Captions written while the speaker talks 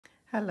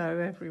Hello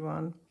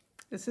everyone,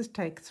 this is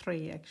take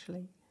 3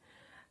 actually.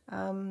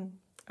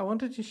 I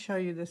wanted to show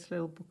you this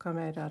little book I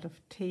made out of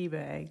tea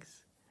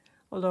bags,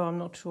 although I'm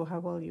not sure how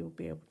well you'll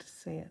be able to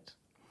see it.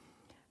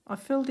 I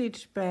filled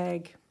each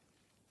bag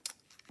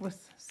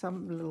with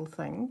some little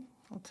thing,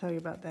 I'll tell you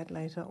about that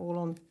later, all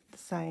on the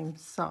same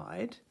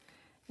side,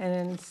 and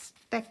then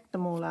stacked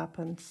them all up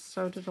and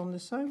sewed it on the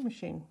sewing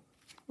machine,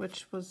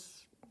 which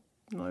was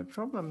no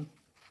problem.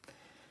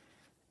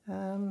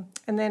 And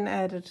then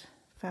added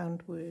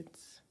found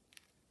words.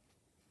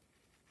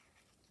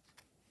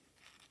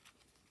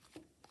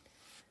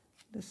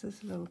 This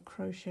is a little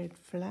crocheted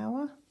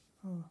flower.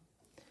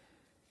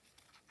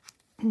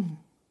 And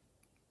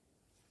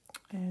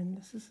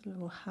this is a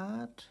little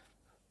heart,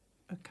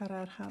 a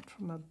cut-out heart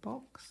from a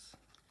box,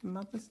 a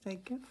Mother's Day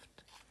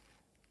gift.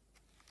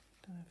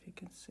 Don't know if you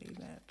can see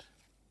that.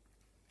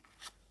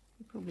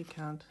 You probably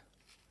can't.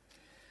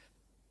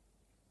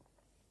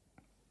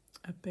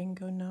 A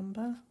bingo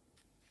number.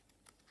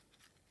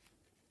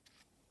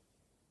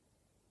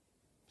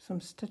 Some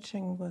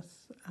stitching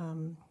with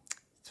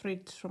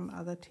threads from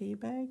other tea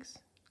bags,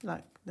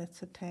 like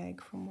that's a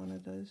tag from one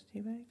of those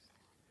tea bags.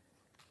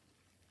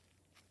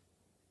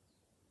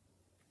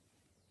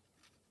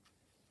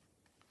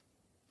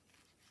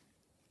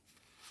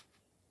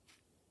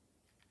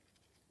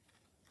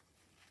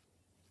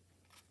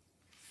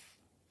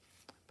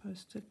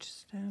 Postage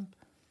stamp.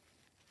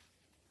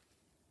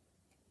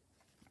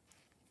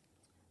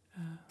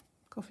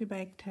 Coffee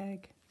bag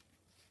tag.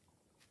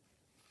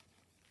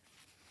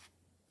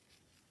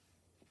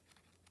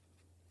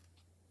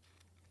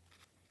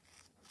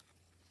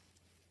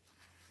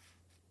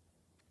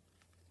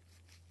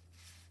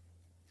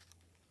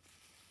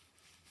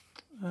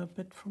 A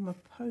bit from a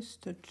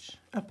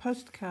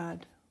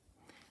postcard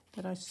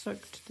that I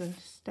soaked the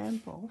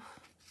stamp off.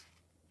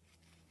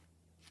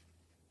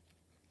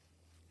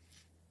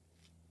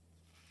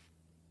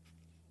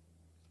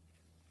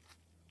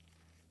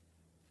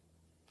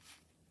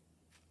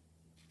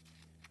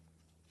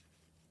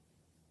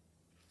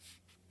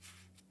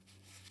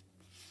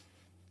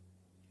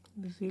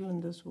 New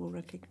Zealanders will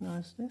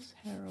recognise this,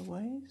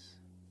 Harraways.